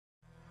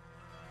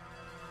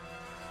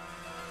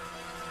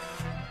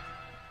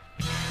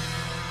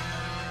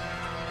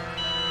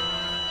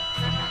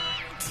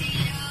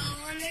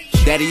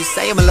Daddy, you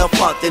say I'm a little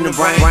fucked in the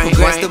brain.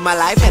 Progress through my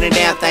life and a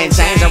damn thing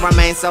changed. I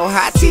remain so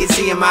hot,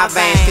 THC in my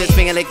veins. Fish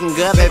finger licking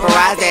good,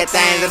 vaporize that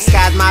thing. The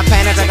sky's my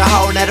pain, I take a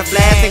whole nother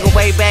flash. Think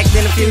way back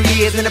then a few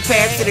years in the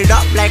past. Fit it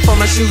up, black for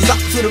my shoes up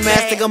to the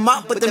mask. Stick 'em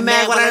up with the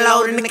mag while I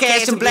load in the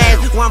cash and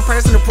blast. One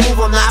person to prove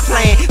I'm not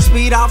playing.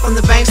 Speed off from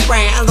the bank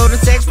spraying. Unloading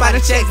sex by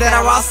the checks that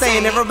are all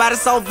saying.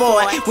 Everybody's so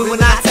void, we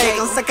will not take.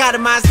 I'm stuck out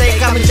of my state,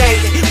 coming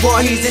Jason.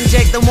 Boy, he's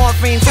injecting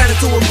morphine, turn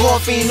it to a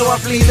morphine. Or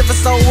please, if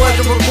it's so would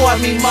to report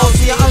me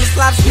mostly. Only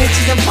slop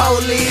snitches and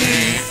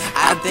police.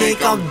 I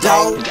think I'm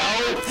dope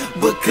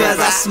because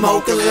I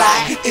smoke a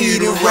lot.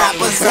 Eating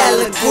rappers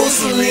hella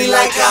gruesomely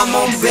like I'm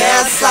on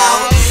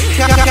BatHSaltZ.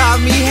 Call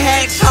me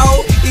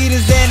Hatch-Ho,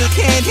 eating Xanax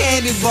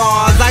candy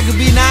bars. I could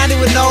be 90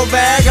 with no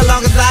bag, as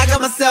long as I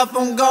got myself,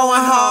 I'm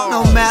going home.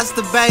 No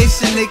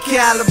masturbation, the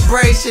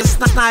calibration,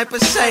 sniper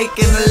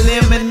shaking,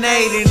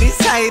 eliminating these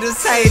haters,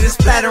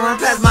 splattering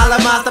past my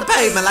monster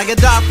pavement like a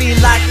dog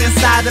fiend locked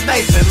inside the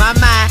basement. My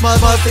mind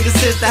most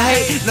consists of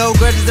hate, no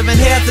grudges have been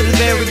here to this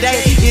very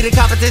day. Eating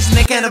competition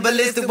in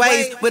cannibalistic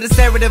ways, with a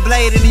serrative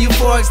blade in the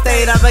euphoric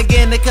state. I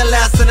begin to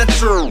collapse in a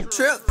true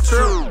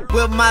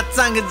with my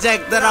tongue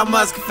eject that I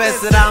must confess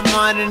that I'm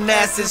on an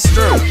acid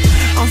stroke.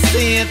 I'm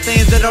seeing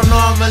things that don't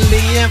normally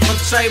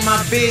infiltrate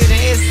my vision.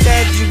 It's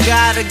that you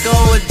gotta go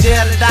to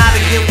jail to die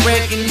to get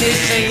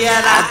recognition.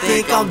 Yet I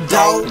think I'm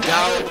dope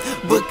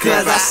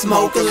because I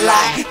smoke a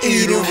lot.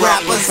 Eating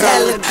rappers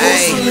hella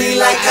gruesomely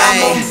like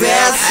I'm on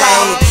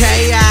BatHSaltZ.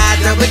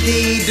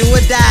 K-I-double-D, do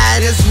or die,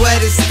 that's what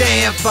it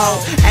stand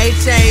for.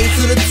 H-A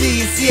to the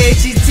T,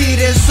 C-H-E-T,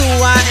 that's who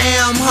I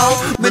am, ho.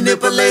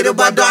 Manipulated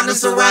by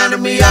darkness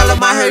surrounding me. All of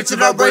my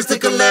hatred outbreaks to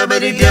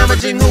calamity,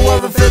 damaging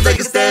whoever feels they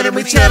can stand at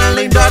me.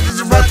 Channeling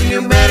darkness, erupting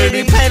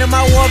humanity. Painting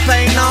my war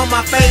paint on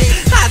my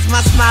face, hides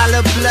my smile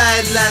of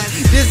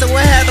bloodlust. This is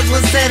what happens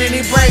when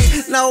sanity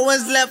breaks. No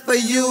one's left for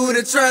you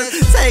to trust.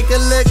 Take a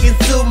look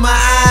into my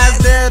eyes,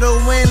 they're the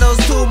windows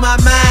to my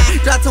mind.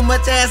 Drop too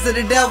much ass to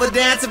the devil,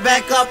 dancing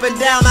back up and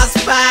down my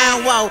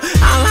spine. Whoa,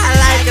 I'm high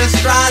like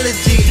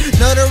astrology.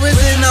 No, there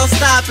isn't no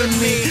stopping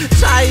me.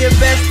 Try your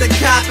best to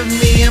copy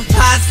me,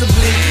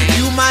 impossibly.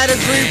 You might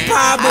agree,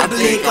 probably. I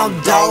think I'm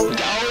dope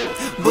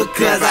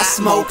because I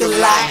smoke a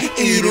lot.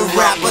 Eating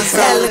rappers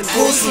hella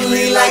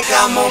gruesomely like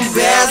I'm on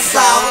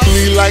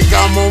BatHSaltZ. Like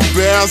I'm on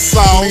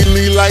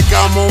BatHSaltZ. Like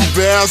I'm on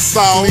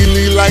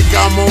BatHSaltZ. Like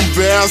I'm on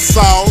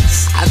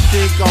BatHSaltZ. I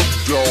think I'm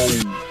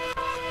dope.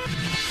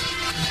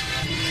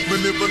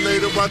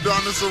 Manipulated by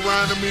darkness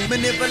surrounding me.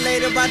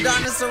 Manipulated by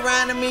darkness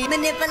surrounding me.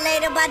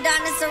 Manipulated by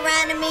darkness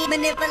surrounding me.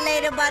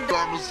 Manipulated by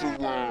darkness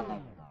surrounding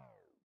me.